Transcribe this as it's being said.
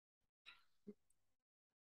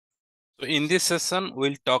So in this session,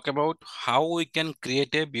 we'll talk about how we can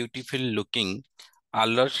create a beautiful looking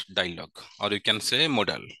alert dialog, or you can say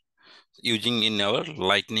modal, using in our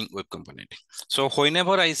Lightning web component. So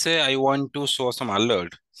whenever I say I want to show some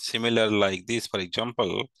alert, similar like this, for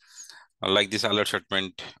example, like this alert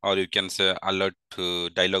statement, or you can say alert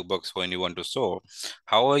dialog box when you want to show,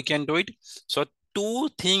 how I can do it. So two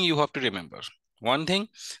things you have to remember. One thing,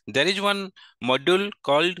 there is one module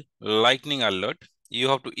called Lightning Alert. You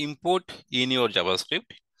have to import in your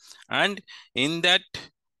JavaScript, and in that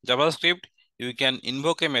JavaScript, you can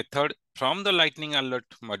invoke a method from the Lightning Alert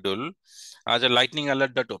module as a Lightning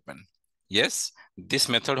Alert.open. Yes, this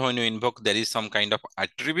method, when you invoke, there is some kind of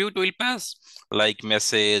attribute will pass, like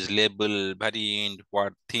message, label, variant,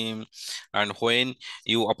 what theme, and when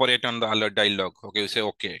you operate on the alert dialog, okay, you say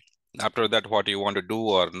okay. After that, what you want to do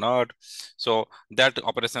or not. So that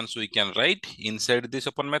operations we can write inside this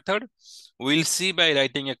open method. We'll see by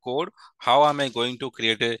writing a code how am I going to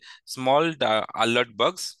create a small alert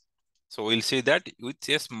bugs. So we'll see that with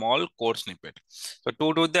a small code snippet. So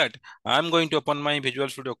to do that, I'm going to open my Visual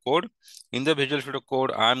Studio Code. In the Visual Studio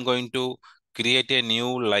Code, I'm going to create a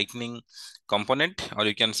new Lightning component, or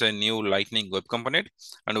you can say new Lightning web component,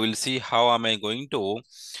 and we'll see how am I going to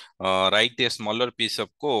write a smaller piece of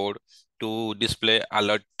code to display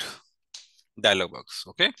alert dialog box.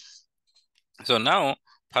 Okay. So now,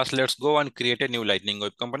 first let's go and create a new Lightning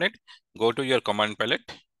web component. Go to your command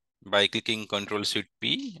palette by clicking Control Shift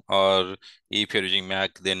P, or if you're using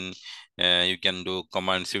Mac, then you can do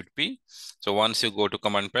Command Shift P. So once you go to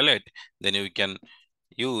command palette, then you can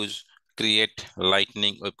use create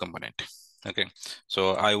Lightning web component. Okay.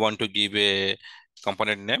 So I want to give a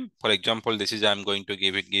component name. For example, this is I'm going to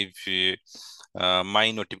give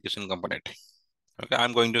my notification component. Okay,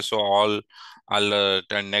 I'm going to show all alert,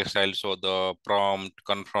 and next I'll show the prompt,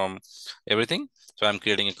 confirm, everything. So I'm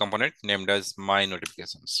creating a component named as my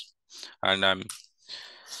notifications. And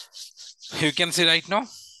you can see right now,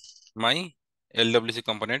 my LWC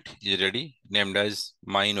component is ready, named as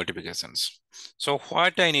my notifications. So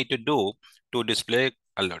what I need to do to display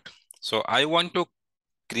alert? So I want to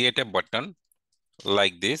create a button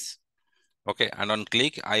like this. Okay, and on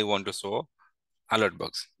click, I want to show alert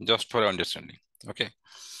box, just for understanding. Okay.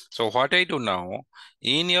 So what I do now,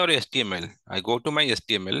 in your HTML, I go to my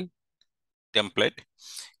HTML template.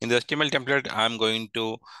 In the HTML template, I'm going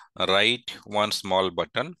to write one small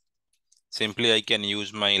button. Simply, I can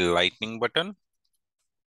use my lightning button.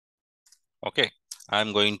 Okay.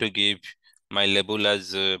 I'm going to give my label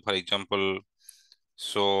as, for example,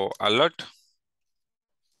 so alert.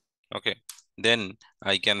 Okay. Then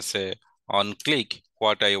I can say on click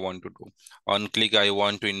what I want to do. On click, I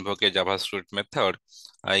want to invoke a JavaScript method.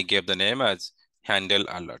 I gave the name as handle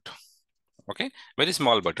alert. Okay, very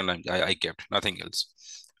small button I kept, nothing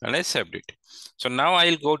else, and I saved it. So now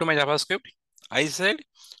I'll go to my JavaScript. I said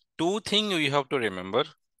two things you have to remember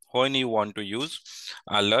when you want to use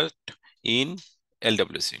alert in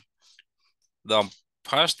LWC. The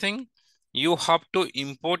first thing, you have to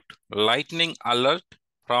import lightning alert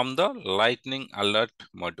from the lightning alert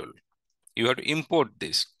module. You have to import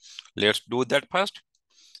this. Let's do that first.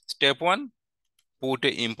 Step one, put a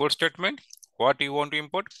import statement. What you want to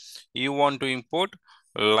import? You want to import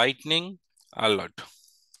lightning alert.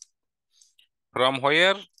 From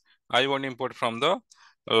where? I want to import from the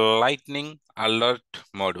lightning alert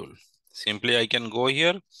module. Simply I can go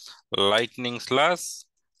here, lightning/alert.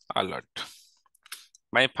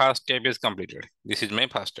 My first step is completed. This is my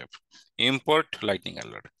first step. Import lightning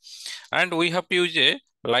alert. And we have to use a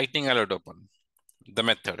lightning alert open, the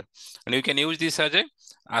method. And you can use this as a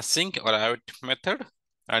async or await method.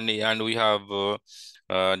 And we have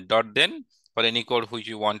dot then for any code which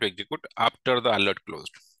you want to execute after the alert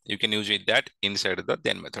closed. You can use it that inside the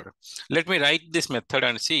then method. Let me write this method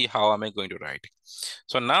and see how am I going to write.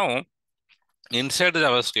 So now inside the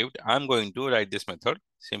JavaScript, I'm going to write this method.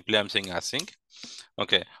 Simply I'm saying async.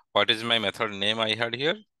 Okay, what is my method name I had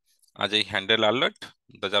here? As a handle alert,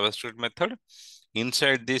 the JavaScript method.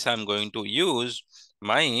 Inside this, I'm going to use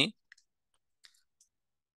my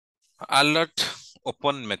alert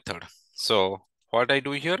open method. So what I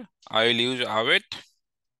do here, I will use await.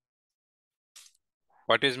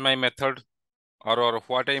 What is my method or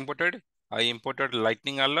what I imported? I imported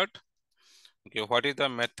lightning alert. Okay, what is the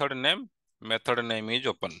method name? Method name is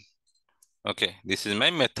open. Okay, this is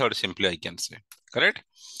my method, simply I can say, correct?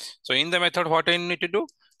 So in the method, what I need to do?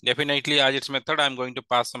 Definitely as its method, I'm going to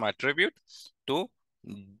pass some attribute to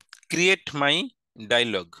create my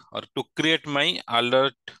dialog or to create my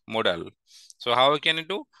alert modal. So how can I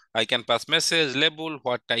do? I can pass message, label,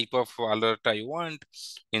 what type of alert I want,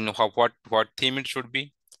 in what theme it should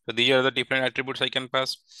be. So these are the different attributes I can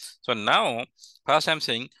pass. So now, first I'm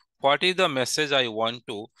saying, what is the message I want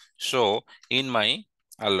to show in my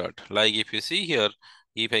alert? Like if you see here,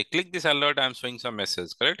 if I click this alert, I'm showing some message,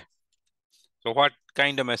 correct? So what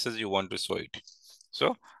kind of message you want to show it?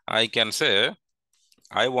 So I can say,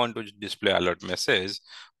 I want to display alert message.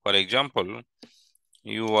 For example,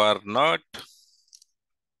 you are not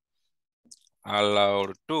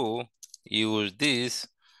allowed to use these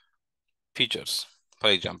features, for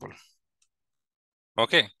example.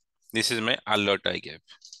 Okay, this is my alert I gave.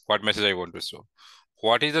 What message I want to show?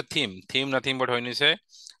 What is the theme? Theme nothing but when you say,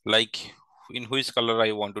 like, in which color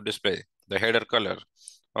I want to display, the header color.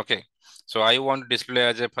 Okay, so I want to display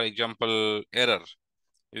as a, for example, error.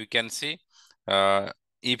 You can see, uh,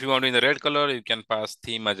 if you want to in the red color, you can pass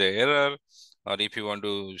theme as a error, or if you want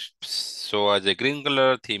to show as a green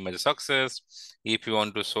color, theme as a success. If you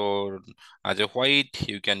want to show as a white,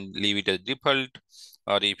 you can leave it as default,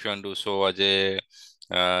 or if you want to show as a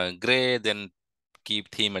gray, then keep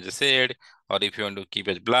theme as a shade, or if you want to keep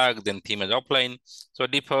as black, then theme as offline. So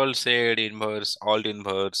default, shade, inverse, alt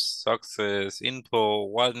inverse, success, info,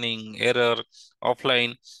 warning, error,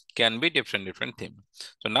 offline can be different theme.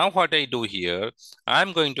 So now what I do here,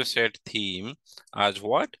 I'm going to set theme as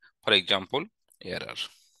what? For example, error.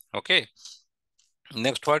 Okay.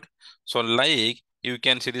 Next what? So like you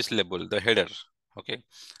can see this label, the header. Okay.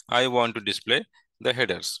 I want to display the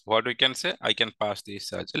headers. What we can say? I can pass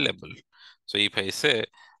this as a label. So if I say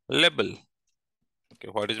label, okay,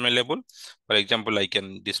 what is my label? For example, I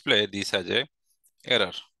can display this as a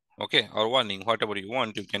error. Okay, or warning, whatever you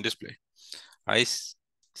want, you can display. I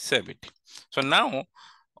save it. So now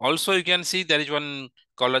also you can see there is one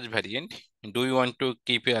collage variant. Do you want to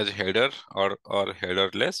keep it as header or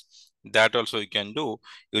headerless? That also you can do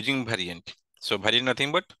using variant. So variant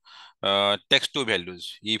nothing but text to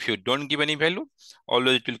values. If you don't give any value,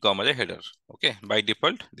 always it will come as a header. Okay, by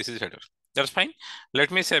default this is header. That's fine. Let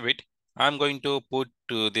me save it. I'm going to put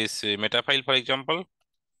this meta file, for example,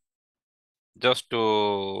 just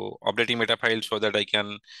to updating meta file so that I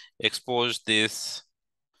can expose this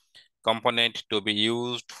component to be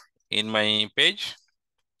used in my page.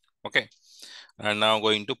 Okay, and now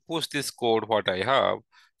going to push this code what I have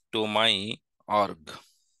to my org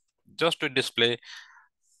just to display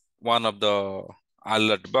one of the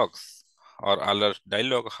alert box or alert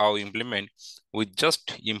dialog how implement with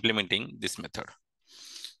just implementing this method.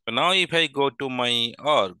 So now if I go to my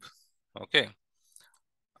org, okay,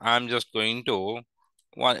 I'm just going to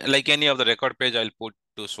like any of the record page I'll put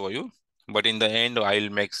to show you, but in the end I'll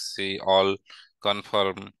make say all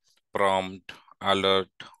confirm prompt alert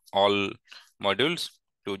all modules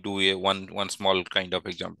to do a one small kind of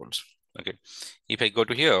examples. Okay, if I go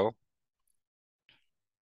to here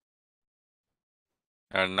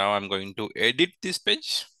and now I'm going to edit this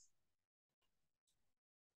page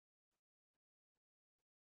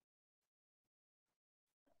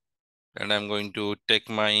and I'm going to take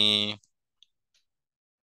my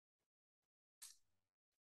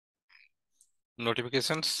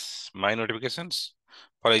notifications, my notifications.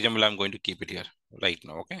 For example, I'm going to keep it here right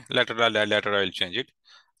now. Okay, later I'll change it.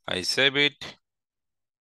 I save it,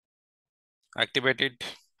 activate it.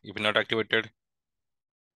 If not activated,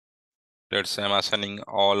 let's say I'm assigning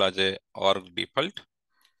all as a org default.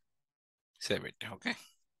 Save it. Okay.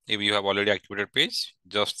 If you have already activated page,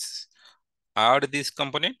 just add this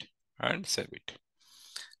component and save it.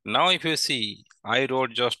 Now, if you see, I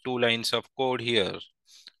wrote just 2 lines of code here.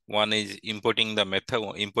 One is importing the method,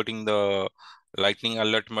 importing the lightning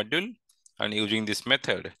alert module and using this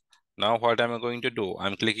method. Now what am I going to do?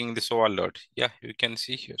 I'm clicking this alert. Yeah, you can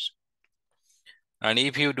see here. And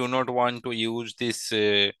if you do not want to use this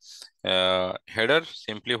header,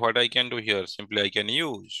 simply what I can do here, simply I can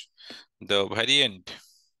use the variant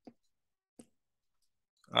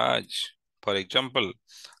as, for example,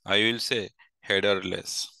 I will say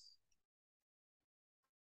headerless.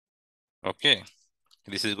 Okay,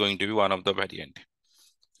 this is going to be one of the variant.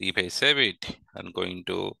 If I save it, I'm going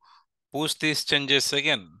to push these changes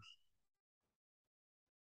again.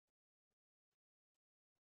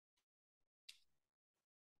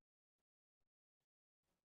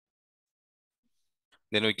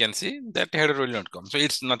 Then we can see that header will not come. So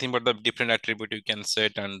it's nothing but the different attribute you can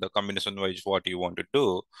set and the combination wise what you want to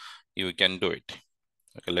do, you can do it.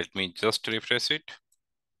 Okay, let me just refresh it.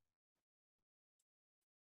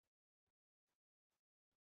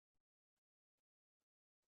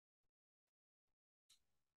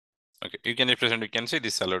 Okay, you can refresh and you can see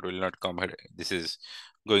this alert will not come. This is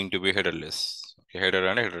going to be headerless. Okay, header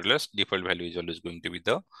and headerless, default value is always going to be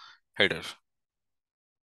the header.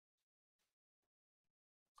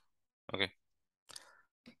 Okay.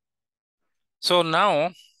 So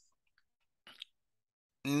now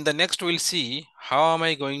in the next we'll see how am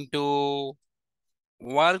I going to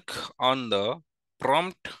work on the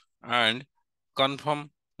prompt and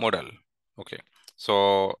confirm model. Okay,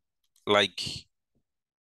 so like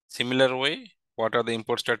similar way, what are the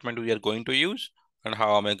import statement we are going to use and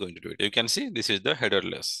how am I going to do it? You can see this is the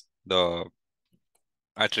headerless, the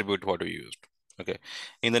attribute what we used. Okay,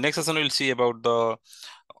 in the next session we'll see about the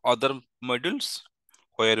other modules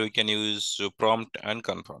where we can use prompt and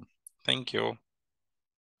confirm. Thank you.